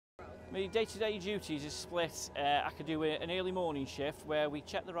My day-to-day duties is split. I could do an early morning shift where we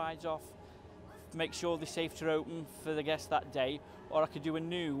check the rides off, make sure they're safe to open for the guests that day, or I could do a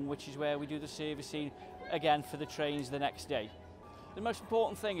noon, which is where we do the servicing again for the trains the next day. The most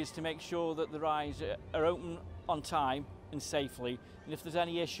important thing is to make sure that the rides are open on time and safely, and if there's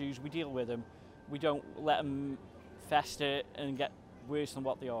any issues we deal with them. We don't let them fester and get worse than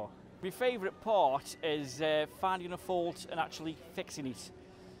what they are. My favourite part is finding a fault and actually fixing it,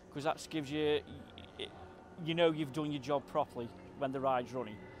 because that gives you, you know you've done your job properly when the ride's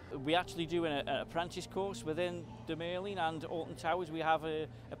running. We actually do an apprentice course within the Merlin and Alton Towers. We have an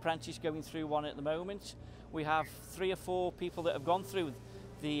apprentice going through one at the moment. We have 3 or 4 people that have gone through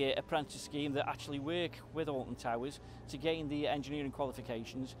the apprentice scheme that actually work with Alton Towers to gain the engineering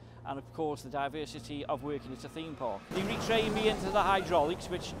qualifications and of course the diversity of working at a theme park. They retrained me into the hydraulics,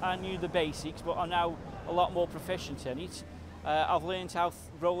 which I knew the basics, but I'm now a lot more proficient in it. I've learned how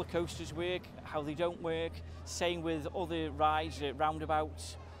roller coasters work, how they don't work, same with other rides,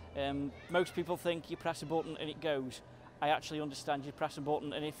 roundabouts. Most people think you press a button and it goes. I actually understand you press a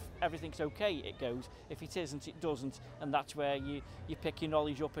button and if everything's okay, it goes. If it isn't, it doesn't, and that's where you pick your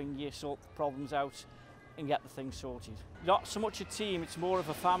knowledge up and you sort the problems out and get the thing sorted. Not so much a team, it's more of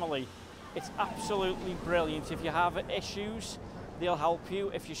a family. It's absolutely brilliant. If you have issues, they'll help you.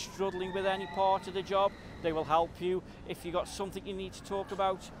 If you're struggling with any part of the job, they will help you. If you've got something you need to talk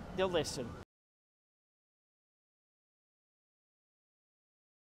about, they'll listen.